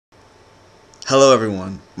Hello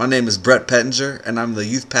everyone, my name is Brett Pettinger and I'm the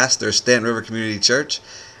youth pastor of Stanton River Community Church,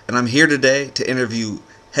 and I'm here today to interview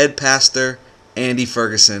head pastor Andy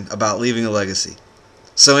Ferguson about leaving a legacy.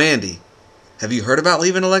 So Andy, have you heard about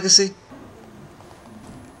leaving a legacy?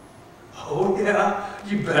 Oh yeah,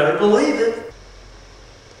 you better believe it.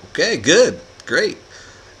 Okay, good, great.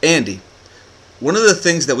 Andy, one of the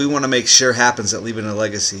things that we want to make sure happens at leaving a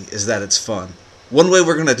legacy is that it's fun. One way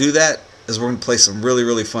we're going to do that is we're going to play some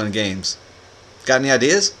really fun games. Got any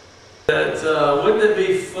ideas? Wouldn't it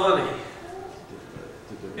be funny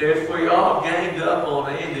if we all ganged up on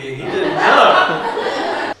Andy and he didn't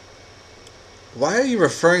know? Why are you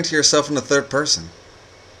referring to yourself in the third person?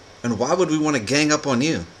 And why would we want to gang up on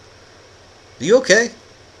you? Are you okay?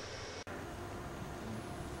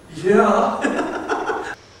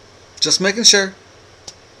 Yeah. Just making sure.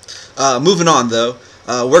 Moving on though,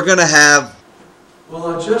 we're going to have...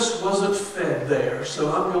 Well, I just wasn't fed there,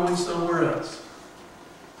 so I'm going somewhere else.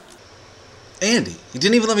 Andy, you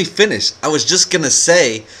didn't even let me finish. I was just going to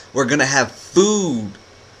say we're going to have food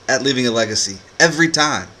at leaving a legacy every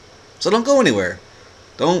time. So don't go anywhere.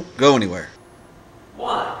 Don't go anywhere.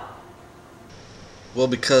 Why? Well,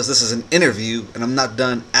 because this is an interview and I'm not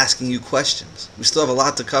done asking you questions. We still have a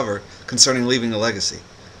lot to cover concerning leaving a legacy.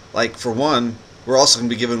 Like, for one, we're also going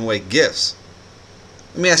to be giving away gifts.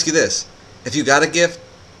 Let me ask you this. If you got a gift,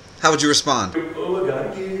 how would you respond? Oh, I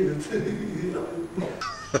got a gift.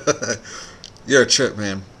 You're a trip,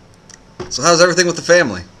 man. So how's everything with the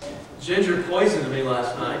family? Ginger poisoned me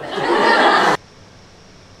last night.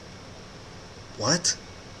 What?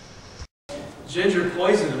 Ginger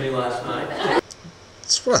poisoned me last night.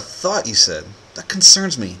 That's what I thought you said. That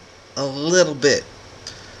concerns me a little bit.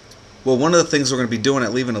 Well, one of the things we're going to be doing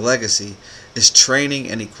at Leaving a Legacy is training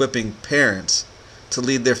and equipping parents to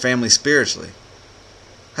lead their family spiritually.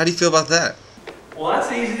 How do you feel about that? Well,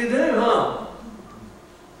 that's easy to do, huh?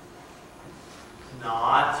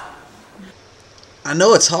 Not. I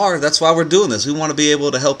know it's hard. That's why we're doing this. We want to be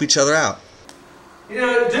able to help each other out. You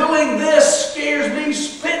know, doing this scares me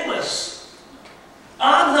spitless.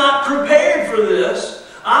 I'm not prepared for this.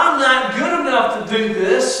 I'm not good enough to do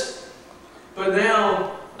this. But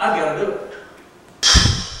now, I've got to do it.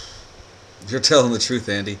 You're telling the truth,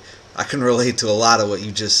 Andy. I can relate to a lot of what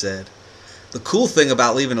you just said. The cool thing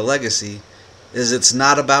about leaving a legacy is it's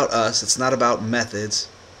not about us. It's not about methods.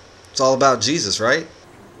 It's all about Jesus, right?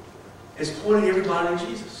 It's pointing everybody to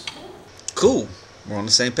Jesus. Cool. We're on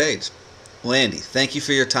the same page. Well, Andy, thank you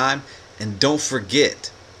for your time. And don't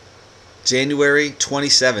forget, January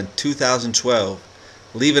 27, 2012,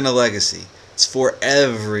 Leaving a Legacy. It's for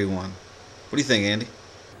everyone. What do you think, Andy?